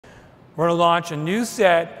We're going to launch a new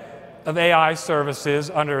set of AI services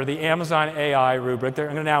under the Amazon AI rubric. They're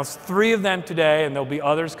going to announce 3 of them today, and there'll be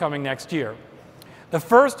others coming next year. The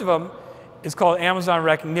first of them is called Amazon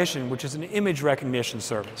Rekognition, which is an image recognition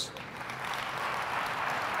service.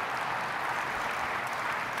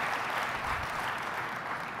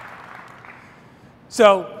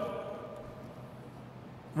 So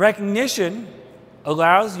Rekognition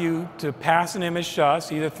allows you to pass an image to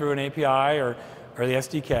us, either through an API or the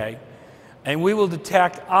SDK, and we will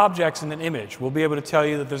detect objects in an image. We'll be able to tell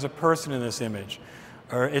you that there's a person in this image,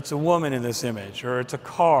 or it's a woman in this image, or it's a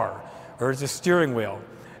car, or it's a steering wheel.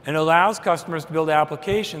 And it allows customers to build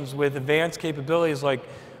applications with advanced capabilities like,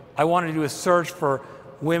 I want to do a search for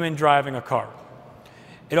women driving a car.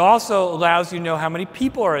 It also allows you to know how many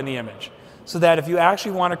people are in the image, so that if you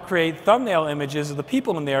actually want to create thumbnail images of the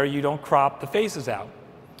people in there, you don't crop the faces out.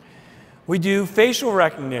 We do facial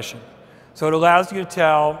recognition. So it allows you to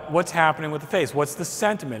tell what's happening with the face. What's the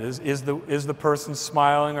sentiment? Is the person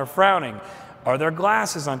smiling or frowning? Are there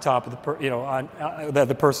glasses on top of the that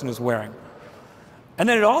the person is wearing? And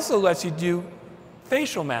then it also lets you do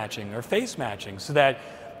facial matching or face matching, so that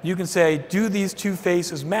you can say, do these 2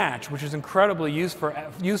 faces match, which is incredibly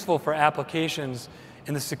useful for applications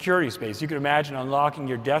in the security space. You can imagine unlocking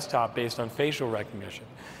your desktop based on facial recognition.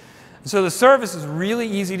 And so the service is really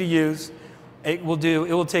easy to use. It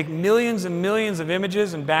will take millions and millions of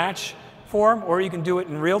images in batch form, or you can do it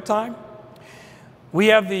in real time. We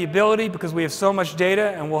have the ability, because we have so much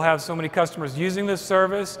data and we'll have so many customers using this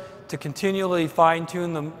service, to continually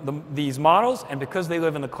fine-tune these models. And because they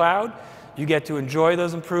live in the cloud, you get to enjoy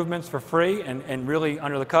those improvements for free and really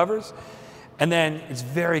under the covers. And then it's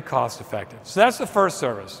very cost effective. So that's the first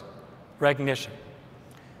service, Rekognition.